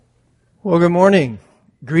Well, good morning.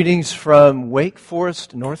 Greetings from Wake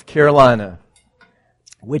Forest, North Carolina,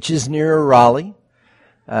 which is near Raleigh.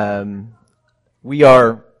 We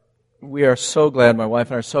are so glad, my wife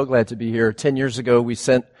and I are so glad to be here. 10 years ago, we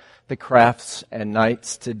sent the Crafts and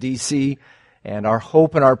Knights to D.C., and our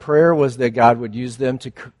hope and our prayer was that God would use them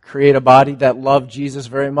to create a body that loved Jesus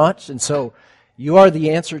very much. And so you are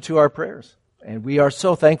the answer to our prayers, and we are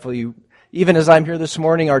so thankful. Even as I'm here this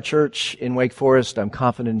morning, our church in Wake Forest, I'm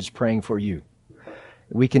confident is praying for you.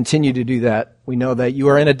 We continue to do that. We know that you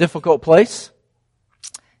are in a difficult place,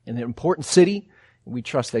 in an important city. We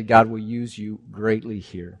trust that God will use you greatly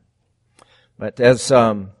here. But as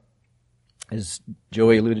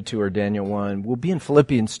Joey alluded to, or Daniel 1, we'll be in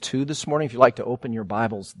Philippians 2 this morning. If you'd like to open your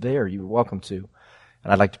Bibles there, you're welcome to.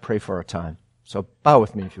 And I'd like to pray for our time. So bow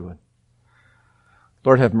with me if you would.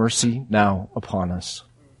 Lord, have mercy now upon us.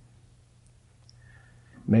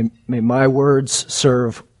 May my words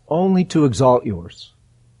serve only to exalt yours.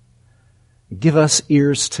 Give us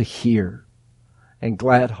ears to hear and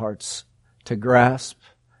glad hearts to grasp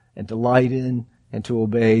and delight in and to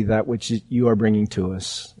obey that which you are bringing to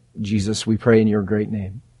us. Jesus, we pray in your great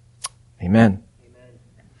name. Amen. Amen.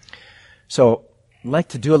 So, I'd like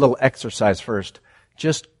to do a little exercise first.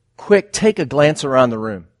 Just quick, take a glance around the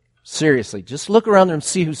room. Seriously, just look around the room and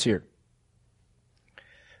see who's here.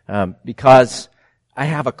 Because I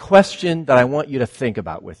have a question that I want you to think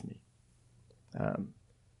about with me.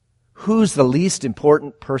 Who's the least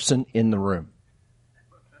important person in the room?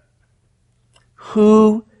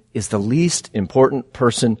 Who is the least important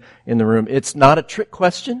person in the room? It's not a trick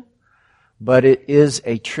question, but it is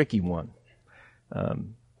a tricky one.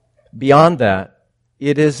 Beyond that,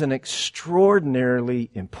 it is an extraordinarily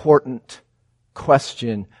important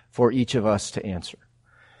question for each of us to answer.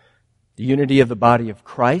 The unity of the body of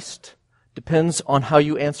Christ depends on how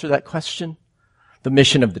you answer that question. The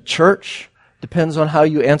mission of the church depends on how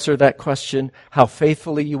you answer that question. How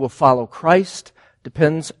faithfully you will follow Christ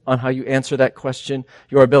depends on how you answer that question.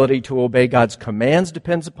 Your ability to obey God's commands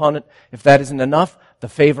depends upon it. If that isn't enough, the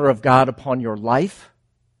favor of God upon your life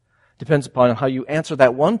depends upon how you answer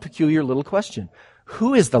that one peculiar little question.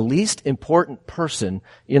 Who is the least important person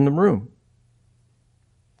in the room?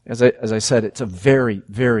 As I said, it's a very,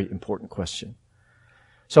 very important question.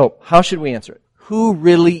 So, how should we answer it? Who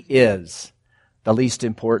really is the least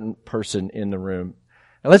important person in the room?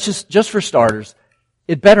 Now let's just for starters,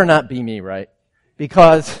 it better not be me, right?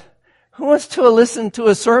 Because who wants to listen to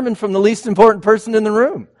a sermon from the least important person in the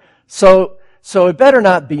room? So it better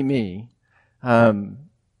not be me.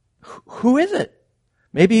 Who is it?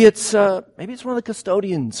 Maybe it's one of the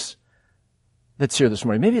custodians that's here this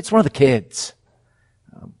morning. Maybe it's one of the kids.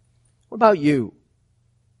 What about you?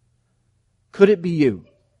 Could it be you?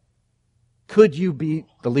 Could you be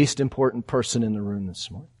the least important person in the room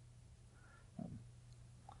this morning?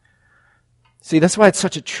 See, that's why it's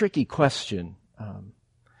such a tricky question.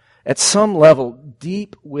 At some level,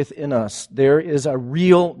 deep within us, there is a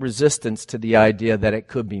real resistance to the idea that it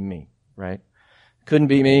could be me, right? Couldn't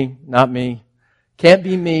be me, not me. Can't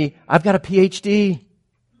be me. I've got a PhD,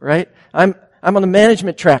 right? I'm on the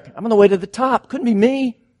management track. I'm on the way to the top. Couldn't be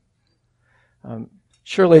me.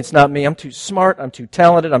 Surely it's not me. I'm too smart. I'm too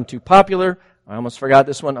talented. I'm too popular. I almost forgot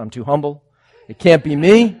this one. I'm too humble. It can't be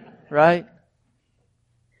me, right?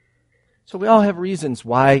 So we all have reasons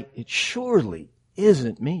why it surely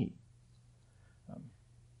isn't me.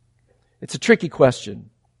 It's a tricky question,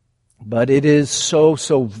 but it is so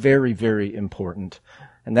very, very important.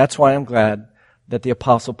 And that's why I'm glad that the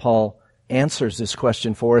Apostle Paul answers this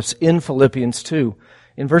question for us in Philippians 2.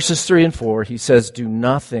 In verses 3 and 4, he says, "Do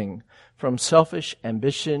nothing from selfish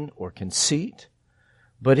ambition or conceit,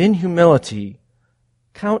 but in humility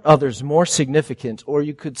count others more significant," or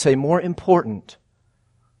you could say more important,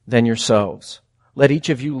 "than yourselves. Let each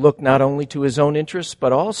of you look not only to his own interests,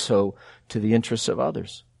 but also to the interests of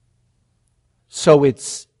others." So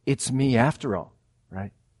it's me after all,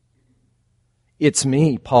 right? It's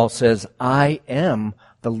me, Paul says. I am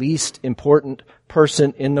the least important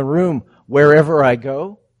person in the room. Wherever I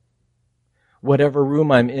go, whatever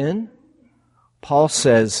room I'm in, Paul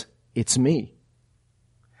says, it's me.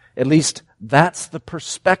 At least that's the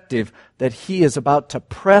perspective that he is about to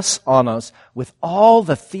press on us with all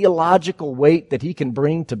the theological weight that he can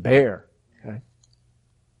bring to bear. Okay?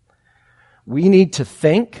 We need to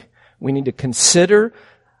think, we need to consider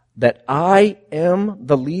that I am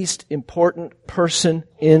the least important person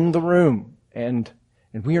in the room. And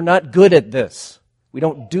we are not good at this. We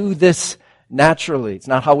don't do this naturally. It's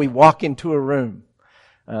not how we walk into a room.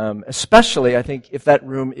 Especially, I think, if that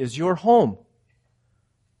room is your home.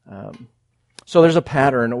 So there's a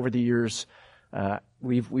pattern over the years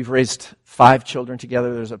We've raised 5 children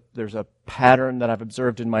together. There's a pattern that I've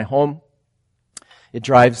observed in my home. It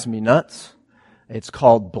drives me nuts. It's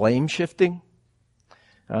called blame shifting.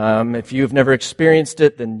 If you've never experienced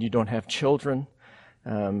it, then you don't have children.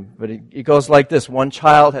 But it goes like this. One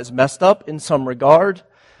child has messed up in some regard.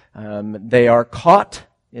 They are caught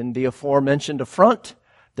in the aforementioned affront.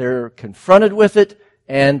 They're confronted with it,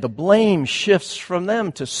 and the blame shifts from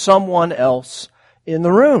them to someone else in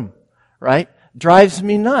the room, right? Drives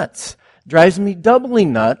me nuts. Drives me doubly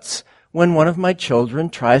nuts when one of my children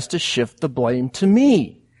tries to shift the blame to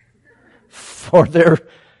me for their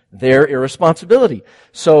irresponsibility.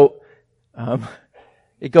 So,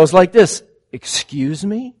 it goes like this. Excuse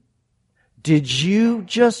me? Did you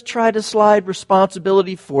just try to slide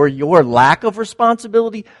responsibility for your lack of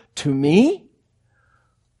responsibility to me?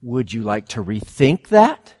 Would you like to rethink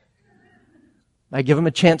that? I give them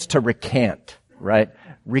a chance to recant, right?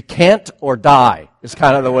 Recant or die is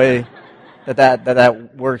kind of the way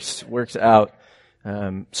that works out.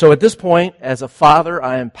 So at this point, as a father,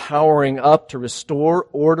 I am powering up to restore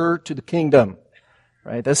order to the kingdom,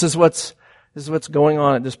 right? This is what's going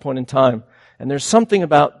on at this point in time. And there's something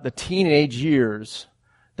about the teenage years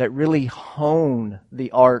that really hone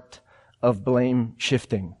the art of blame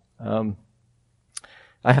shifting.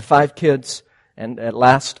 I have 5 kids, and at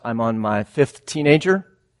last I'm on my 5th teenager.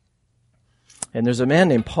 And there's a man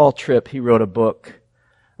named Paul Tripp. He wrote a book,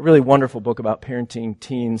 a really wonderful book about parenting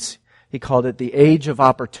teens. He called it The Age of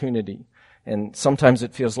Opportunity. And sometimes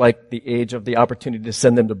it feels like the age of the opportunity to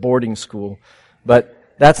send them to boarding school. But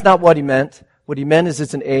that's not what he meant. What he meant is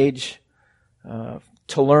it's an age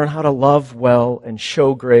to learn how to love well and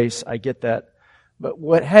show grace. I get that. But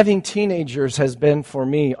what having teenagers has been for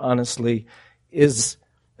me, honestly, is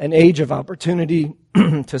an age of opportunity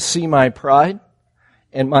to see my pride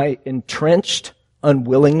and my entrenched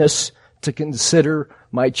unwillingness to consider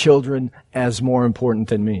my children as more important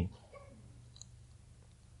than me.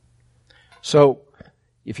 So,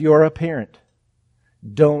 if you are a parent,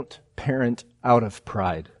 don't parent out of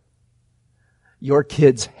pride. Your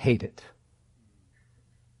kids hate it.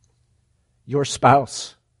 Your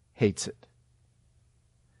spouse hates it.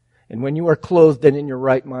 And when you are clothed and in your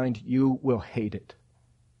right mind, you will hate it.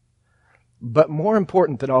 But more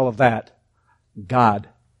important than all of that, God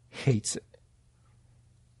hates it.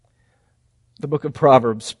 The book of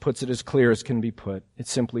Proverbs puts it as clear as can be put. It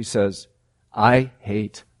simply says, I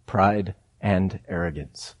hate pride and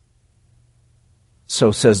arrogance.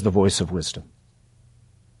 So says the voice of wisdom.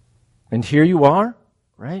 And here you are,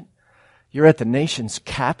 right? You're at the nation's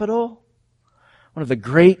capital, one of the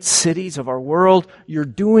great cities of our world. You're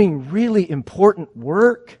doing really important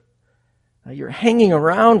work. You're hanging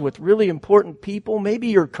around with really important people. Maybe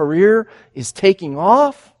your career is taking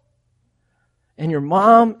off. And your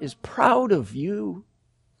mom is proud of you.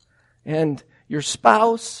 And your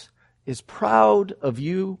spouse is proud of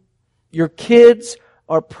you. Your kids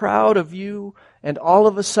are proud of you. And all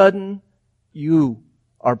of a sudden, you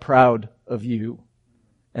are proud of you.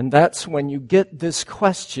 And that's when you get this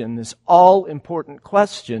question, this all-important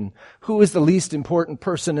question, who is the least important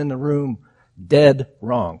person in the room? Dead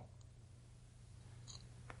wrong.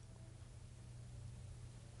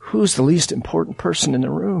 Who's the least important person in the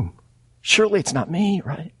room? Surely it's not me,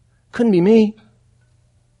 right? Couldn't be me.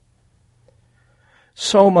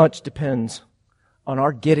 So much depends on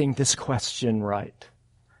our getting this question right.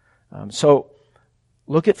 So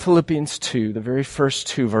look at Philippians 2, the very first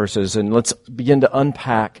 2 verses, and let's begin to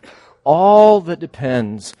unpack all that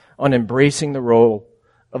depends on embracing the role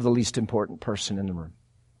of the least important person in the room.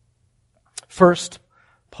 First,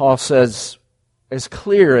 Paul says, as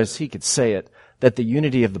clear as he could say it, that the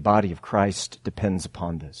unity of the body of Christ depends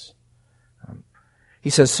upon this. He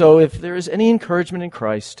says, so if there is any encouragement in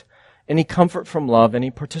Christ, any comfort from love, any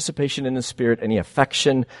participation in the Spirit, any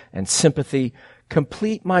affection and sympathy,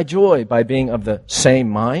 complete my joy by being of the same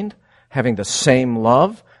mind, having the same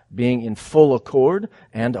love, being in full accord,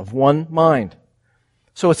 and of one mind.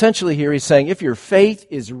 So essentially here he's saying, if your faith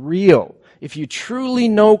is real, if you truly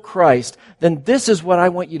know Christ, then this is what I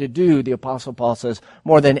want you to do, the Apostle Paul says,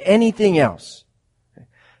 more than anything else.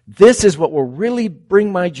 This is what will really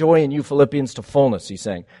bring my joy in you, Philippians, to fullness, he's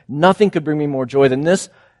saying. Nothing could bring me more joy than this.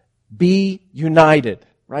 Be united,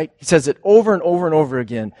 right? He says it over and over and over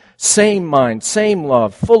again. Same mind, same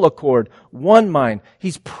love, full accord, one mind.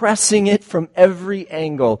 He's pressing it from every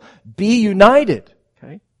angle. Be united,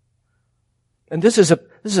 okay? And this is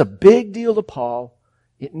a big deal to Paul.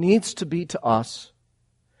 It needs to be to us.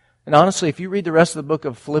 And honestly, if you read the rest of the book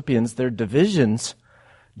of Philippians, their divisions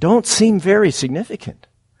don't seem very significant.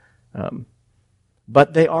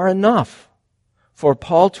 But they are enough for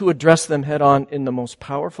Paul to address them head on in the most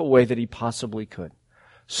powerful way that he possibly could.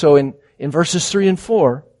 So in verses 3 and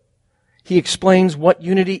 4, he explains what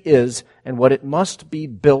unity is and what it must be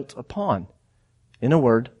built upon. In a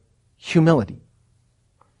word, humility.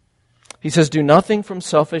 He says, "Do nothing from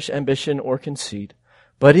selfish ambition or conceit,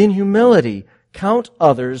 but in humility count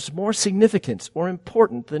others more significant or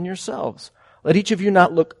important than yourselves. Let each of you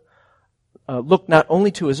not look not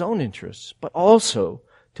only to his own interests, but also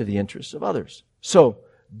to the interests of others. So,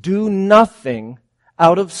 do nothing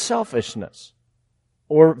out of selfishness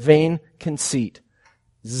or vain conceit."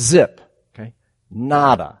 Zip. Okay?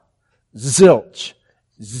 Nada. Zilch.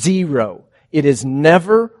 Zero. It is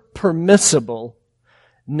never permissible,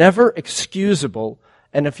 never excusable,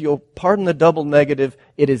 and if you'll pardon the double negative,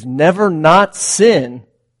 it is never not sin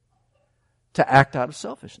to act out of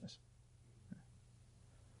selfishness.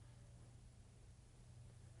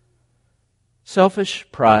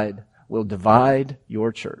 Selfish pride will divide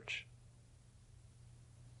your church.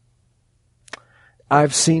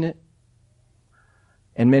 I've seen it,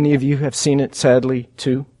 and many of you have seen it, sadly,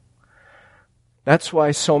 too. That's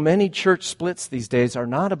why so many church splits these days are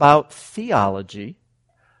not about theology.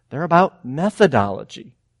 They're about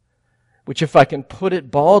methodology, which, if I can put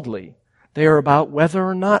it baldly, they are about whether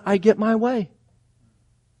or not I get my way.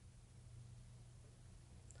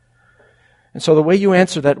 And so the way you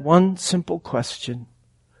answer that one simple question,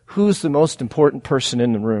 who's the most important person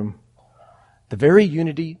in the room? The very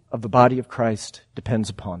unity of the body of Christ depends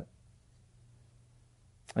upon it.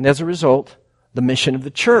 And as a result, the mission of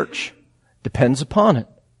the church depends upon it.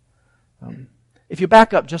 If you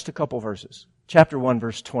back up just a couple verses, chapter 1,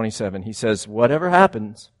 verse 27, he says, "Whatever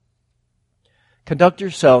happens, conduct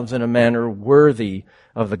yourselves in a manner worthy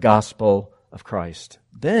of the gospel of Christ.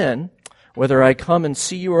 Then, whether I come and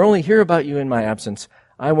see you or only hear about you in my absence,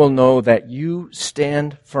 I will know that you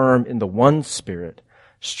stand firm in the one Spirit,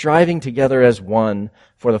 striving together as one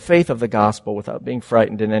for the faith of the gospel without being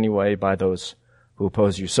frightened in any way by those who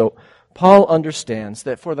oppose you." So Paul understands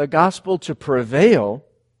that for the gospel to prevail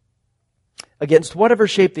against whatever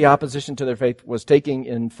shape the opposition to their faith was taking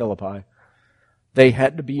in Philippi, they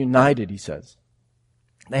had to be united, he says.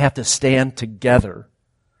 They have to stand together.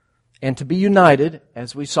 And to be united,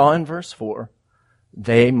 as we saw in verse 4,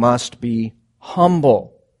 they must be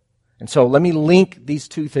humble. And so let me link these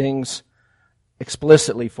two things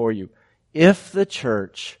explicitly for you. If the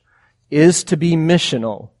church is to be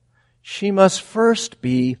missional, she must first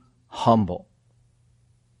be humble.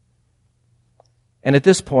 And at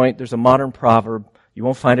this point, there's a modern proverb. You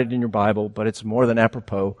won't find it in your Bible, but it's more than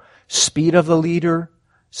apropos. Speed of the leader,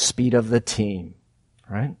 speed of the team.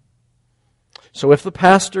 Right? So if the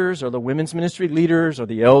pastors or the women's ministry leaders or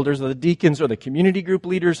the elders or the deacons or the community group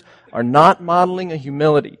leaders are not modeling a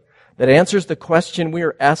humility that answers the question we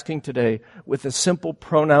are asking today with the simple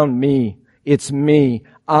pronoun me, it's me,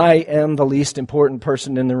 I am the least important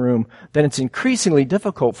person in the room, then it's increasingly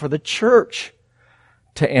difficult for the church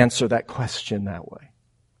to answer that question that way.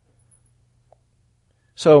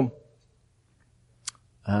 So,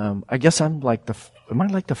 I guess am I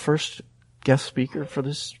like the first guest speaker for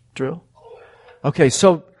this drill? Okay,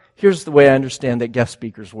 so here's the way I understand that guest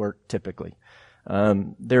speakers work typically.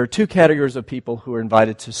 There are two categories of people who are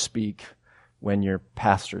invited to speak when your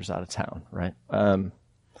pastor's out of town, right?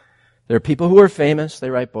 There are people who are famous, they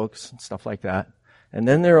write books and stuff like that. And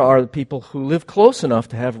then there are the people who live close enough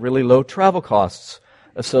to have really low travel costs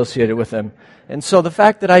associated with them. And so the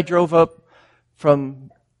fact that I drove up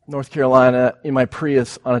from North Carolina in my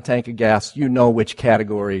Prius on a tank of gas, you know which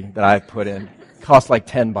category that I've put in. It costs like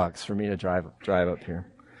 $10 for me to drive up here.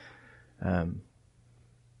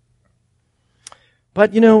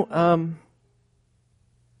 But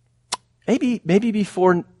maybe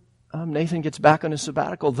before Nathan gets back on his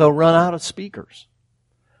sabbatical, they'll run out of speakers.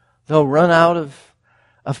 They'll run out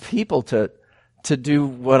of people to do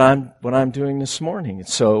what I'm doing this morning.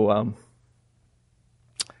 So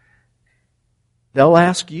they'll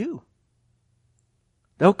ask you.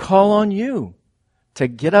 They'll call on you to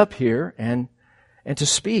get up here and to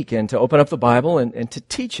speak and to open up the Bible and to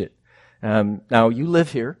teach it. Now, you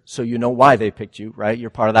live here, so you know why they picked you, right? You're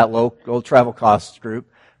part of that low travel costs group.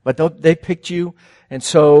 But they picked you, and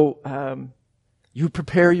so you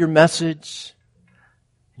prepare your message,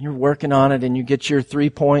 you're working on it, and you get your 3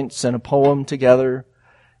 points and a poem together,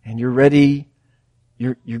 and you're ready.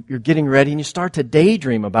 You're getting ready, and you start to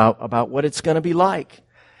daydream about what it's going to be like.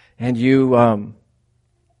 And you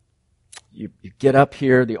get up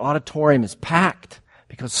here, the auditorium is packed,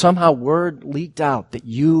 because somehow word leaked out that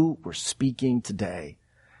you were speaking today.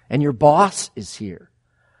 And your boss is here.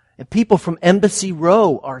 And people from Embassy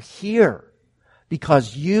Row are here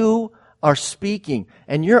because you are speaking,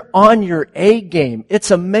 and you're on your A game.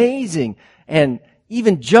 It's amazing. And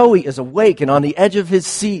even Joey is awake and on the edge of his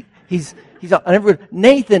seat. He's on everybody.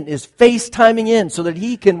 Nathan is FaceTiming in so that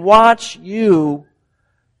he can watch you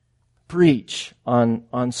preach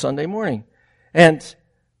on Sunday morning. And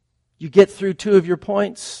you get through 2 of your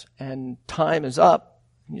points, and time is up.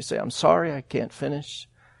 And you say, I'm sorry, I can't finish.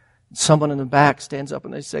 Someone in the back stands up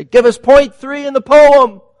and they say, give us point 3 in the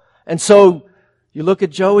poem. And so you look at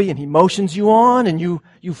Joey and he motions you on and you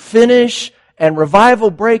finish and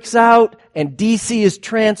revival breaks out and DC is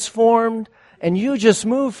transformed and you just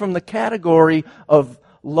move from the category of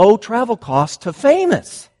low travel cost to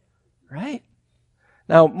famous, right?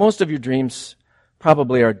 Now, most of your dreams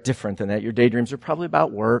probably are different than that. Your daydreams are probably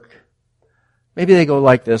about work. Maybe they go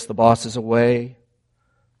like this: the boss is away,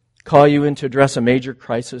 call you in to address a major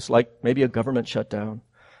crisis, like maybe a government shutdown,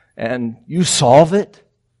 and you solve it.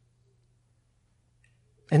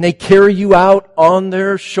 And they carry you out on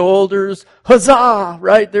their shoulders. Huzzah!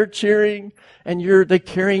 Right? They're cheering. And they're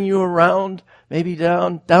carrying you around, maybe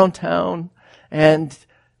downtown. And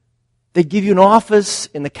they give you an office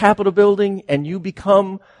in the Capitol building, and you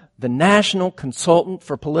become the national consultant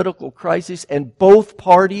for political crises, and both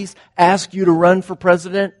parties ask you to run for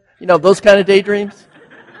president. You know, those kind of daydreams.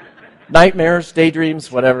 Nightmares,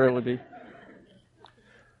 daydreams, whatever it would be.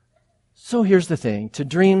 So here's the thing. To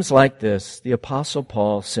dreams like this, the Apostle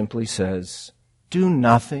Paul simply says, do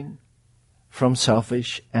nothing from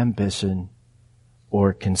selfish ambition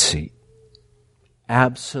or conceit.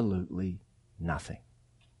 Absolutely nothing.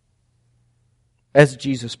 As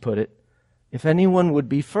Jesus put it, if anyone would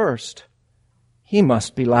be first, he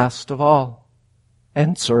must be last of all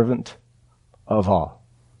and servant of all.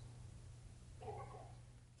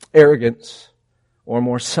 Arrogance, or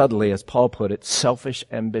more subtly, as Paul put it, selfish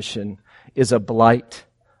ambition, is a blight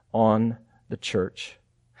on the church.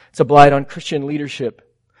 It's a blight on Christian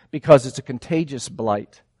leadership because it's a contagious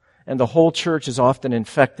blight. And the whole church is often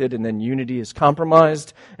infected, and then unity is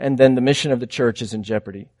compromised, and then the mission of the church is in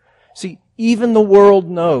jeopardy. See, even the world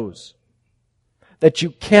knows that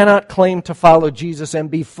you cannot claim to follow Jesus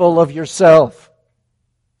and be full of yourself.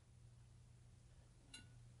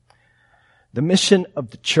 The mission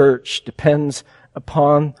of the church depends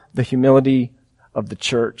upon the humility of the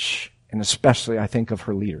church, and especially, I think, of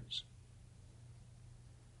her leaders.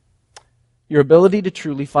 Your ability to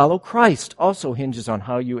truly follow Christ also hinges on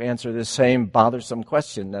how you answer this same bothersome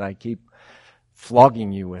question that I keep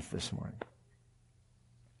flogging you with this morning.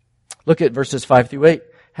 Look at verses 5 through 8.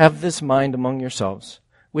 Have this mind among yourselves,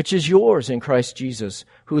 which is yours in Christ Jesus,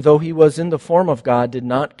 who, though he was in the form of God, did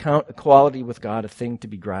not count equality with God a thing to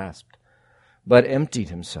be grasped, but emptied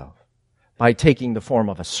himself by taking the form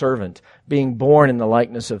of a servant, being born in the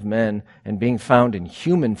likeness of men, and being found in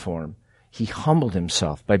human form. He humbled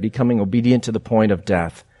himself by becoming obedient to the point of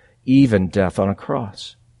death, even death on a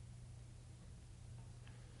cross.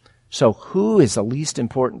 So who is the least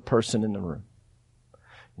important person in the room?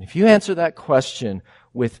 And if you answer that question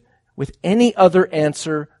with any other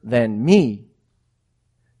answer than me,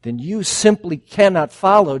 then you simply cannot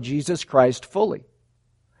follow Jesus Christ fully.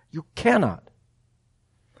 You cannot.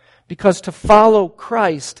 Because to follow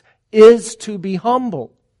Christ is to be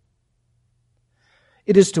humble.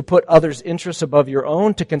 It is to put others' interests above your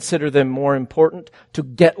own, to consider them more important, to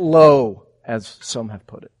get low, as some have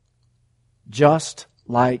put it. Just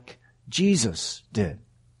like Jesus did.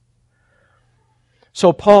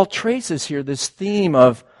 So Paul traces here this theme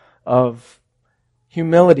of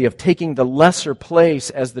humility, of taking the lesser place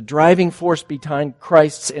as the driving force behind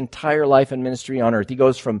Christ's entire life and ministry on earth. He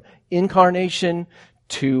goes from incarnation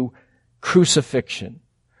to crucifixion.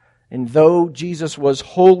 And though Jesus was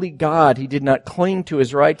wholly God, he did not cling to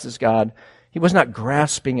his rights as God. He was not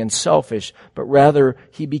grasping and selfish, but rather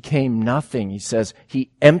he became nothing. He says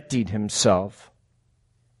he emptied himself.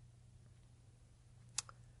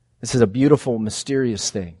 This is a beautiful, mysterious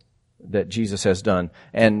thing that Jesus has done.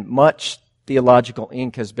 And much theological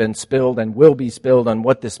ink has been spilled and will be spilled on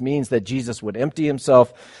what this means, that Jesus would empty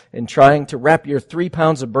himself. In trying to wrap your 3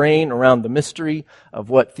 pounds of brain around the mystery of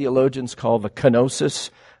what theologians call the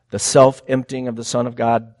kenosis, the self-emptying of the Son of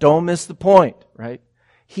God. Don't miss the point, right?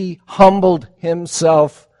 He humbled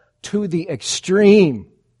himself to the extreme.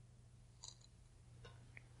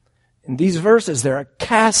 In these verses, there are a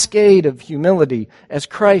cascade of humility as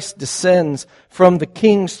Christ descends from the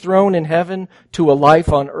King's throne in heaven to a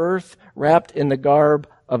life on earth wrapped in the garb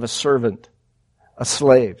of a servant, a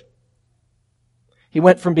slave. He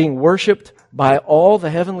went from being worshipped by all the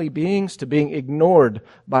heavenly beings to being ignored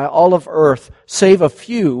by all of earth, save a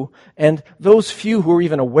few, and those few who were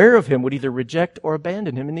even aware of him would either reject or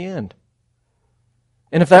abandon him in the end.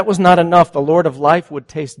 And if that was not enough, the Lord of life would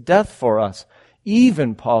taste death for us.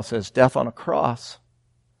 Even, Paul says, death on a cross.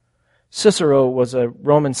 Cicero was a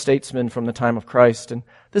Roman statesman from the time of Christ, and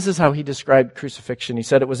this is how he described crucifixion. He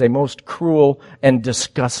said it was a most cruel and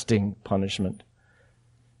disgusting punishment.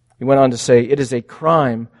 He went on to say, it is a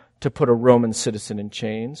crime to put a Roman citizen in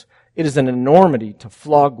chains. It is an enormity to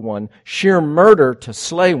flog one, sheer murder to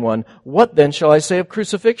slay one. What then shall I say of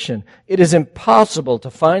crucifixion? It is impossible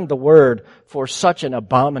to find the word for such an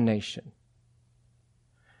abomination.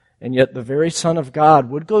 And yet the very Son of God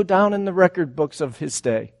would go down in the record books of his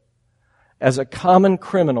day as a common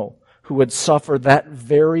criminal who would suffer that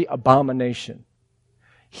very abomination.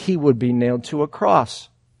 He would be nailed to a cross,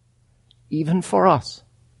 even for us.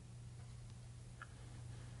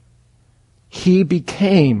 He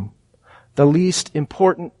became the least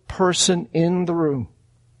important person in the room.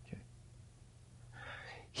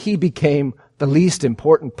 He became the least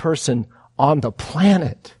important person on the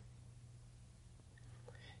planet.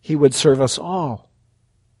 He would serve us all.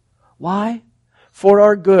 Why? For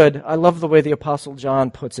our good. I love the way the Apostle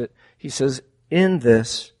John puts it. He says, in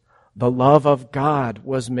this, the love of God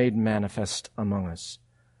was made manifest among us,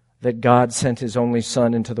 that God sent His only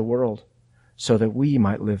Son into the world so that we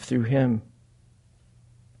might live through Him.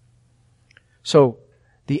 So,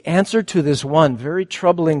 the answer to this one very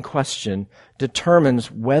troubling question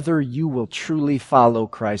determines whether you will truly follow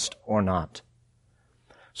Christ or not.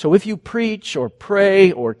 So if you preach or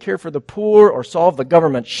pray or care for the poor or solve the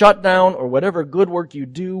government shutdown or whatever good work you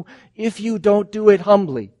do, if you don't do it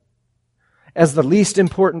humbly, as the least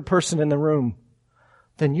important person in the room,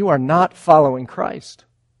 then you are not following Christ,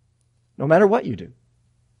 no matter what you do.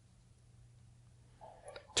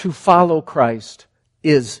 To follow Christ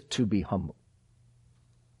is to be humble.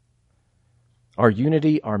 Our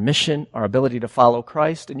unity, our mission, our ability to follow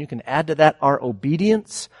Christ, and you can add to that our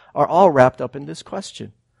obedience, are all wrapped up in this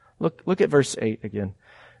question. Look at verse 8 again.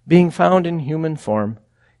 Being found in human form,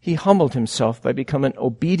 He humbled Himself by becoming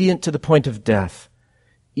obedient to the point of death,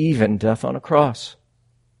 even death on a cross.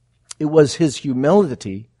 It was His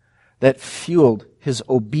humility that fueled His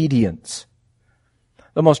obedience.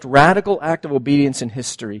 The most radical act of obedience in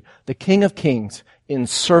history, the King of Kings in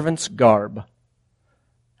servant's garb,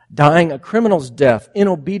 dying a criminal's death in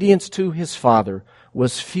obedience to His Father,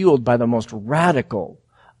 was fueled by the most radical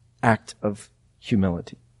act of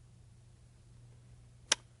humility.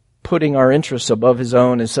 Putting our interests above His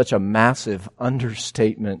own is such a massive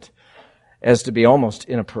understatement as to be almost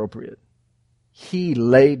inappropriate. He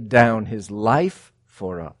laid down His life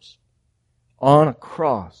for us on a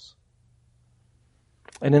cross.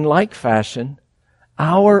 And in like fashion,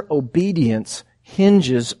 our obedience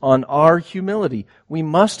hinges on our humility. We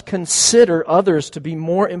must consider others to be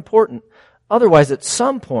more important. Otherwise, at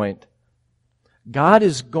some point, God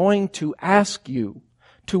is going to ask you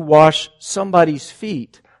to wash somebody's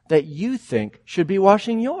feet that you think should be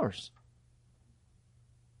washing yours.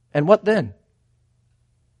 And what then?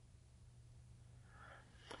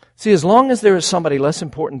 See, as long as there is somebody less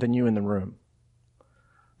important than you in the room,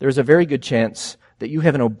 there's a very good chance that you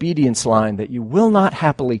have an obedience line that you will not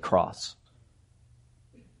happily cross.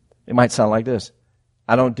 It might sound like this.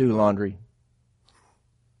 I don't do laundry.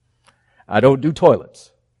 I don't do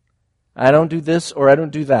toilets. I don't do this or I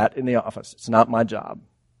don't do that in the office. It's not my job.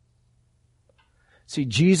 See,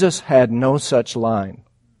 Jesus had no such line.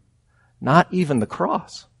 Not even the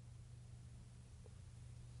cross.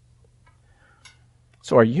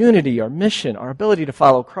 So our unity, our mission, our ability to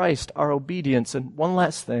follow Christ, our obedience, and one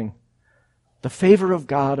last thing, the favor of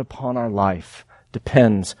God upon our life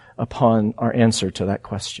depends upon our answer to that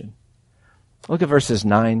question. Look at verses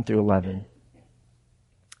 9 through 11.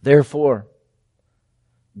 Therefore,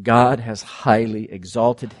 God has highly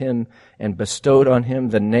exalted Him and bestowed on Him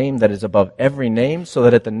the name that is above every name, so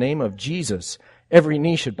that at the name of Jesus every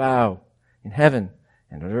knee should bow in heaven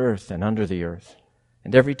and on earth and under the earth,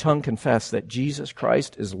 and every tongue confess that Jesus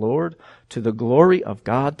Christ is Lord, to the glory of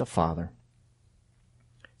God the Father.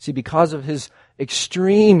 See, because of His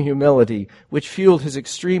extreme humility, which fueled His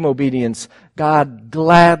extreme obedience, God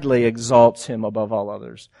gladly exalts Him above all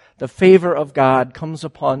others. The favor of God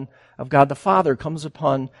of God the Father comes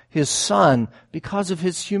upon His Son because of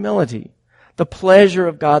His humility. The pleasure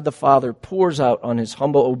of God the Father pours out on His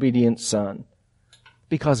humble, obedient Son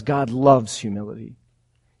because God loves humility.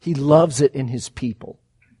 He loves it in His people.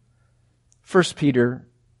 1 Peter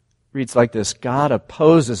reads like this: God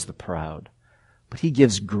opposes the proud, but He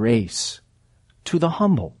gives grace to the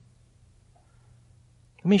humble.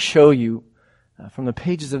 Let me show you from the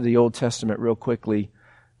pages of the Old Testament real quickly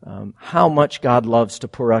how much God loves to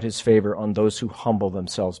pour out His favor on those who humble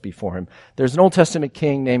themselves before Him. There's an Old Testament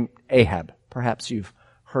king named Ahab. Perhaps you've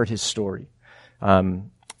heard his story.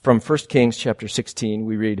 From 1 Kings chapter 16,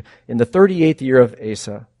 we read, "In the 38th year of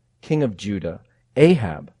Asa, king of Judah,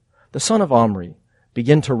 Ahab, the son of Omri,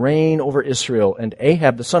 began to reign over Israel, and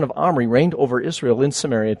Ahab the son of Omri reigned over Israel in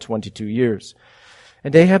Samaria 22 years.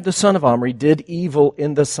 And Ahab the son of Omri did evil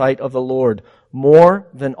in the sight of the Lord, more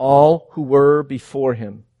than all who were before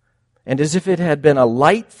him. And as if it had been a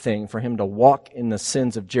light thing for him to walk in the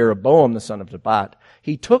sins of Jeroboam the son of Nebat,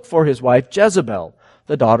 he took for his wife Jezebel,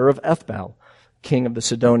 the daughter of Ethbaal, king of the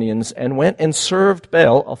Sidonians, and went and served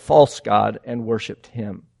Baal, a false god, and worshipped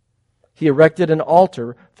him. He erected an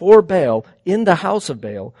altar for Baal in the house of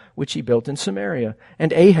Baal, which he built in Samaria.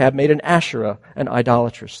 And Ahab made an Asherah, an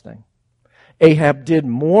idolatrous thing. Ahab did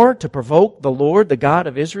more to provoke the Lord, the God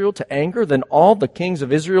of Israel, to anger than all the kings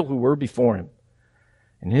of Israel who were before him.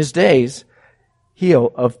 In his days,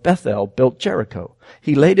 Hiel of Bethel built Jericho.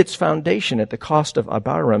 He laid its foundation at the cost of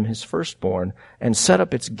Abiram, his firstborn, and set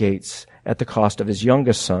up its gates at the cost of his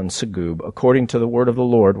youngest son, Segub, according to the word of the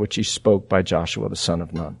Lord, which he spoke by Joshua the son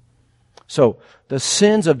of Nun." So, the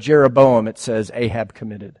sins of Jeroboam, it says, Ahab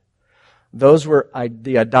committed. Those were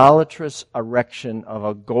the idolatrous erection of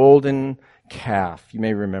a golden calf. You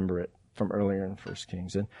may remember it from earlier in 1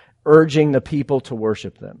 Kings. And urging the people to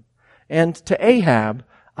worship them. And to Ahab,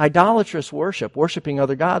 idolatrous worship, worshiping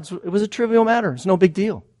other gods, it was a trivial matter. It's no big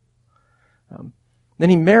deal. Then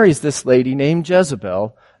he marries this lady named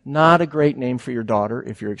Jezebel. Not a great name for your daughter,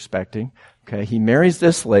 if you're expecting. Okay, he marries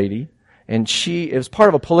this lady. And it was part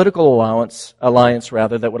of a political alliance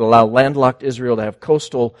that would allow landlocked Israel to have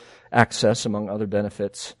coastal access, among other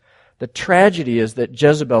benefits. The tragedy is that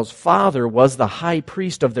Jezebel's father was the high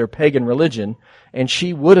priest of their pagan religion, and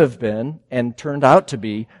she would have been, and turned out to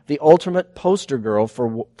be, the ultimate poster girl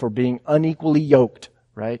for being unequally yoked,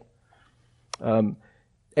 right?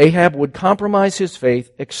 Ahab would compromise his faith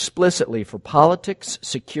explicitly for politics,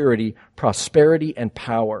 security, prosperity, and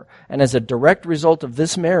power. And as a direct result of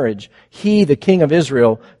this marriage, he, the king of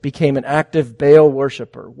Israel, became an active Baal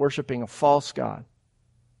worshiper, worshiping a false god,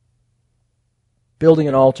 building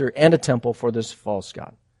an altar and a temple for this false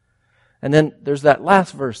god. And then there's that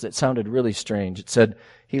last verse that sounded really strange. It said,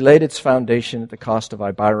 "He laid its foundation at the cost of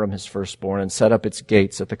Abiram, his firstborn, and set up its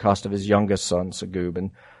gates at the cost of his youngest son, Segub."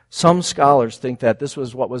 And some scholars think that this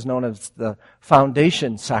was what was known as the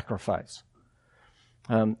foundation sacrifice.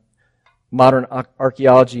 Modern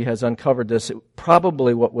archaeology has uncovered this.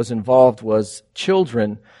 Probably what was involved was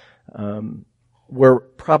children were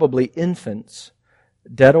probably infants,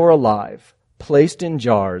 dead or alive, placed in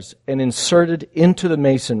jars and inserted into the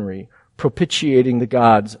masonry, propitiating the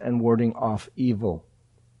gods and warding off evil.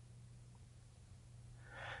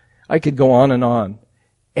 I could go on and on.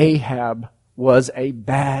 Ahab was a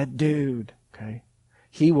bad dude. Okay,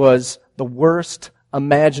 he was the worst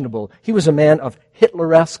imaginable. He was a man of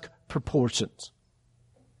Hitler-esque proportions.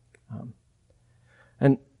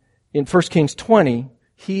 And in 1 Kings 20,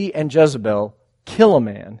 he and Jezebel kill a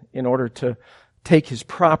man in order to take his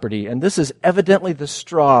property. And this is evidently the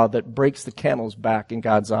straw that breaks the camel's back in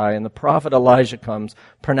God's eye. And the prophet Elijah comes,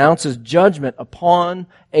 pronounces judgment upon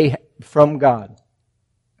Ahab from God.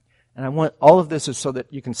 And I want all of this is so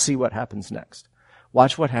that you can see what happens next.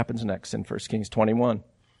 Watch what happens next in 1 Kings 21.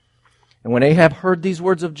 "And when Ahab heard these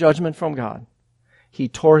words of judgment from God, he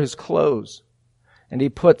tore his clothes, and he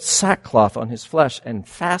put sackcloth on his flesh, and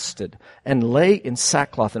fasted, and lay in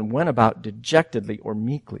sackcloth, and went about dejectedly or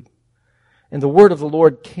meekly. And the word of the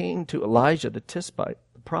Lord came to Elijah the Tishbite,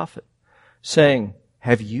 the prophet, saying,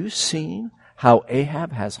 'Have you seen how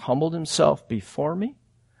Ahab has humbled himself before me?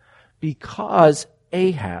 Because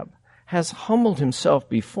Ahab has humbled himself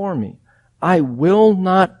before me, I will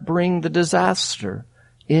not bring the disaster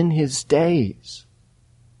in his days.'"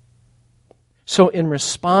 So in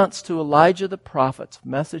response to Elijah the prophet's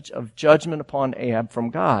message of judgment upon Ahab from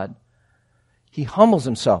God, he humbles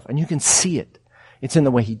himself, and you can see it. It's in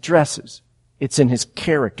the way he dresses. It's in his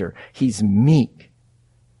character. He's meek.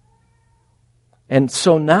 And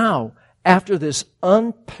so now, after this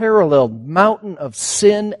unparalleled mountain of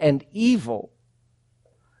sin and evil,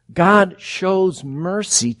 God shows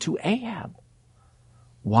mercy to Ahab.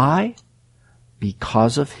 Why?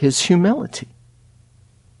 Because of his humility.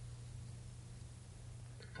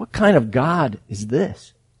 What kind of God is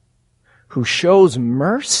this who shows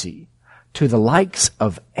mercy to the likes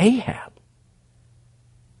of Ahab?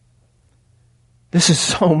 This is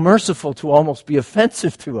so merciful to almost be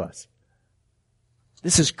offensive to us.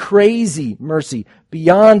 This is crazy mercy,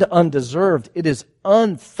 beyond undeserved. It is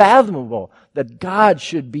unfathomable that God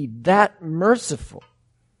should be that merciful.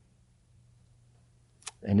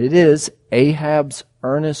 And it is Ahab's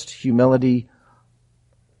earnest humility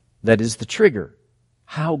that is the trigger.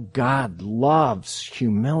 how God loves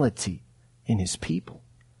humility in His people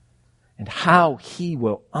and how He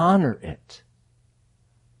will honor it.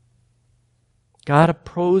 God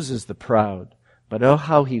opposes the proud, but oh,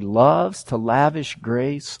 how He loves to lavish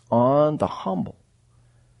grace on the humble.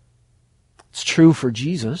 It's true for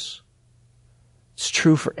Jesus. It's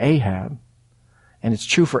true for Ahab. And it's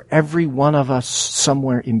true for every one of us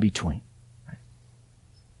somewhere in between.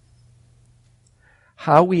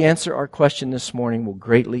 How we answer our question this morning will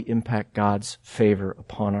greatly impact God's favor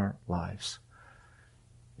upon our lives.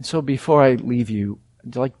 And so before I leave you,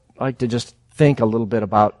 I'd like to just think a little bit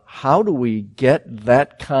about how do we get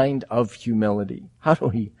that kind of humility? How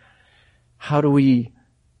do we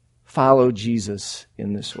follow Jesus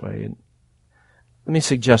in this way? And let me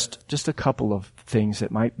suggest just a couple of things that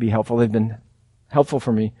might be helpful. They've been helpful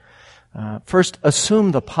for me. First, assume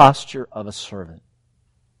the posture of a servant.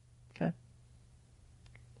 Okay?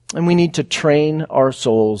 And we need to train our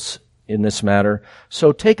souls in this matter.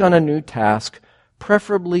 So take on a new task,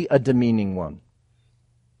 preferably a demeaning one.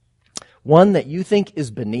 One that you think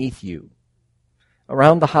is beneath you.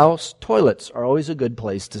 Around the house, toilets are always a good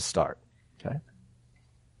place to start. Okay?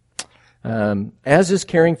 As is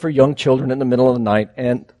caring for young children in the middle of the night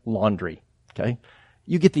and laundry. Okay?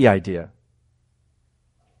 You get the idea.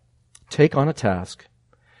 Take on a task.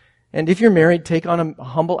 And if you're married, take on a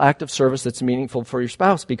humble act of service that's meaningful for your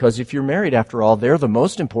spouse, because if you're married, after all, they're the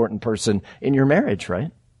most important person in your marriage,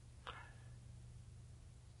 right?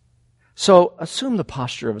 So assume the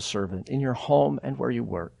posture of a servant in your home and where you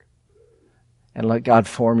work, and let God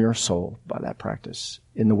form your soul by that practice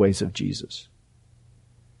in the ways of Jesus.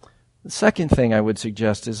 The second thing I would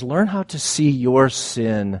suggest is learn how to see your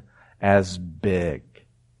sin as big.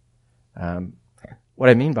 What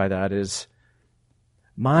I mean by that is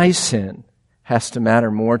my sin has to matter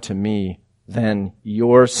more to me than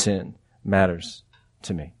your sin matters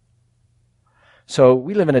to me. So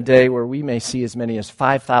we live in a day where we may see as many as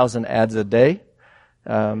 5,000 ads a day.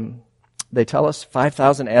 They tell us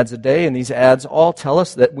 5,000 ads a day, and these ads all tell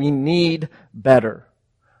us that we need better.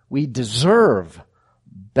 We deserve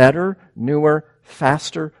better, newer,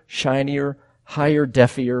 faster, shinier, higher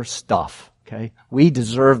defier stuff. Okay? We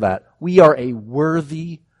deserve that. We are a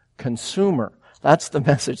worthy consumer. That's the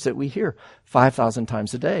message that we hear 5,000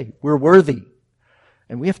 times a day. We're worthy.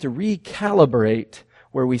 And we have to recalibrate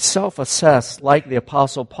where we self-assess like the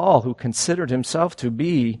Apostle Paul, who considered himself to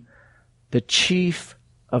be the chief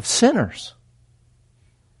of sinners,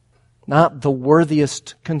 not the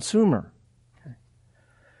worthiest consumer. Okay.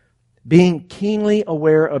 Being keenly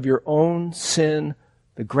aware of your own sin,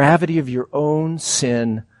 the gravity of your own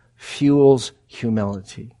sin, fuels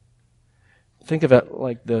humility. Think of it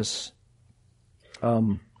like this.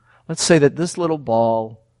 Let's say that this little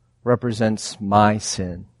ball represents my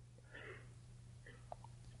sin.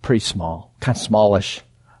 Pretty small, kind of smallish.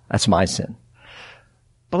 That's my sin.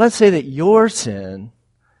 But let's say that your sin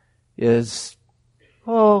is,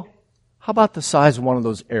 how about the size of one of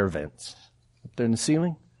those air vents up there in the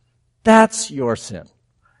ceiling? That's your sin.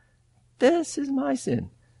 This is my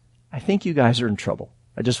sin. I think you guys are in trouble.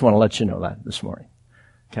 I just want to let you know that this morning.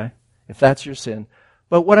 Okay? If that's your sin.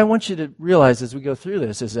 But what I want you to realize as we go through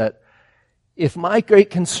this is that if my great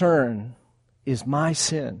concern is my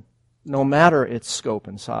sin, no matter its scope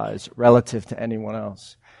and size relative to anyone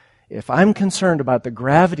else, if I'm concerned about the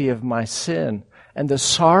gravity of my sin and the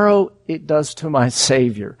sorrow it does to my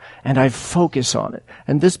Savior, and I focus on it,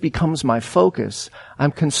 and this becomes my focus,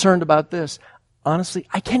 I'm concerned about this. Honestly,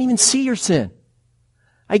 I can't even see your sin.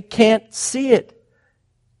 I can't see it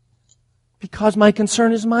because my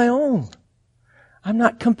concern is my own. I'm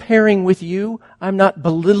not comparing with you. I'm not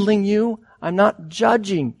belittling you. I'm not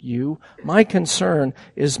judging you. My concern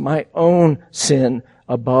is my own sin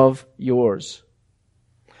above yours.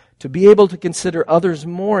 To be able to consider others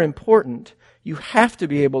more important, you have to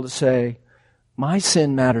be able to say, my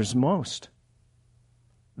sin matters most.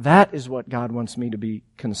 That is what God wants me to be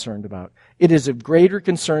concerned about. It is of greater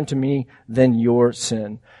concern to me than your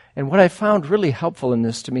sin. And what I found really helpful in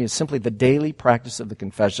this to me is simply the daily practice of the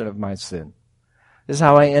confession of my sin. This is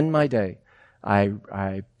how I end my day.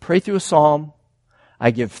 I pray through a psalm,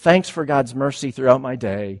 I give thanks for God's mercy throughout my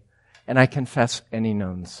day, and I confess any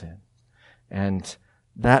known sin. And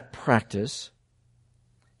that practice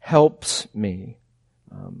helps me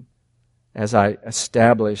as I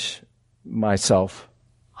establish myself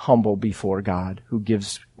humble before God, who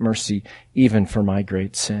gives mercy even for my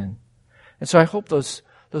great sin. And so I hope those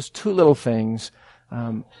two little things,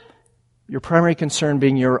 your primary concern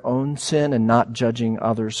being your own sin and not judging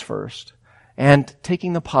others first, and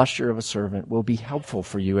taking the posture of a servant will be helpful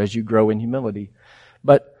for you as you grow in humility.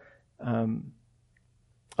 But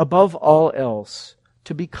above all else,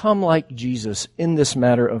 to become like Jesus in this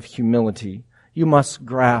matter of humility, you must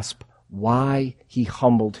grasp why he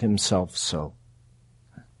humbled himself so.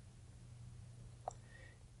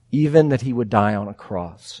 Even that he would die on a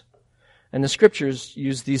cross. And the scriptures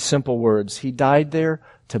use these simple words. He died there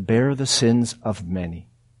to bear the sins of many.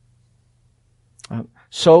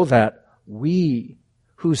 So that we,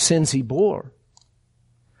 whose sins he bore,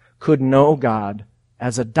 could know God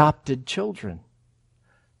as adopted children.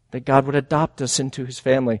 That God would adopt us into his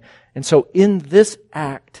family. And so in this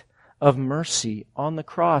act of mercy on the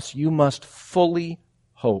cross, you must fully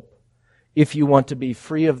hope if you want to be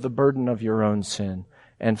free of the burden of your own sin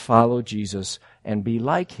and follow Jesus and be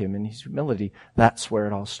like him in his humility. That's where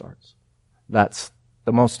it all starts. That's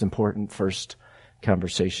the most important first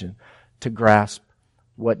conversation, to grasp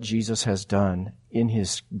what Jesus has done in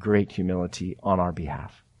his great humility on our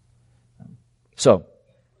behalf. So,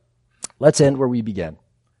 let's end where we began.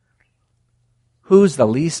 Who's the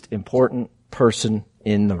least important person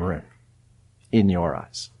in the room, in your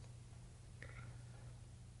eyes?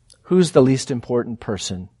 Who's the least important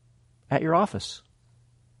person at your office,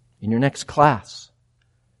 in your next class,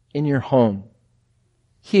 in your home,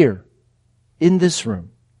 here, in this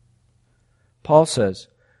room? Paul says,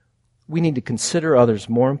 we need to consider others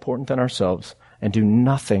more important than ourselves and do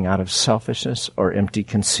nothing out of selfishness or empty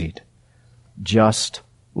conceit, just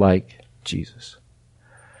like Jesus.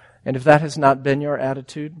 And if that has not been your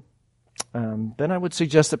attitude, then I would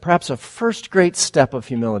suggest that perhaps a first great step of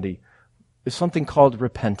humility is something called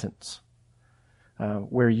repentance,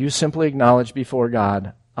 where you simply acknowledge before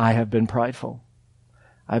God, I have been prideful.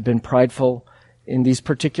 I've been prideful in these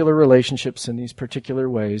particular relationships, in these particular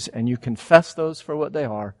ways, and you confess those for what they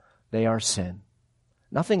are. They are sin.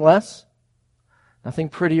 Nothing less, nothing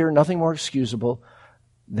prettier, nothing more excusable.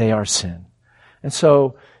 They are sin. And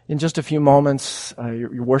so, in just a few moments,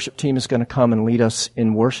 your worship team is going to come and lead us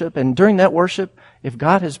in worship. And during that worship, if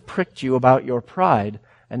God has pricked you about your pride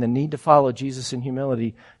and the need to follow Jesus in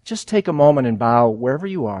humility, just take a moment and bow wherever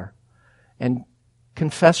you are and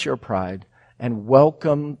confess your pride and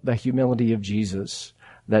welcome the humility of Jesus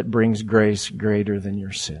that brings grace greater than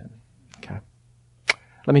your sin. Okay?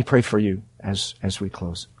 Let me pray for you as we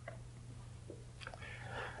close.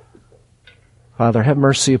 Father, have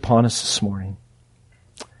mercy upon us this morning,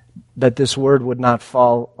 that this word would not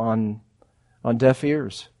fall on deaf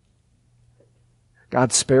ears.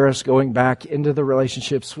 God, spare us going back into the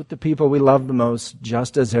relationships with the people we love the most,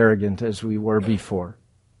 just as arrogant as we were before.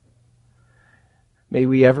 May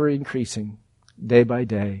we, ever increasing, day by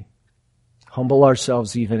day, humble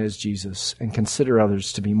ourselves even as Jesus and consider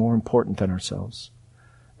others to be more important than ourselves,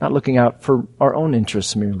 not looking out for our own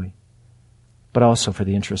interests merely, but also for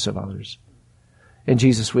the interests of others. And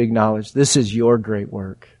Jesus, we acknowledge this is your great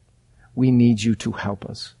work. We need you to help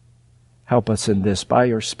us. Help us in this by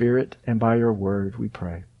your Spirit and by your word, we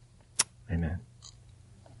pray. Amen.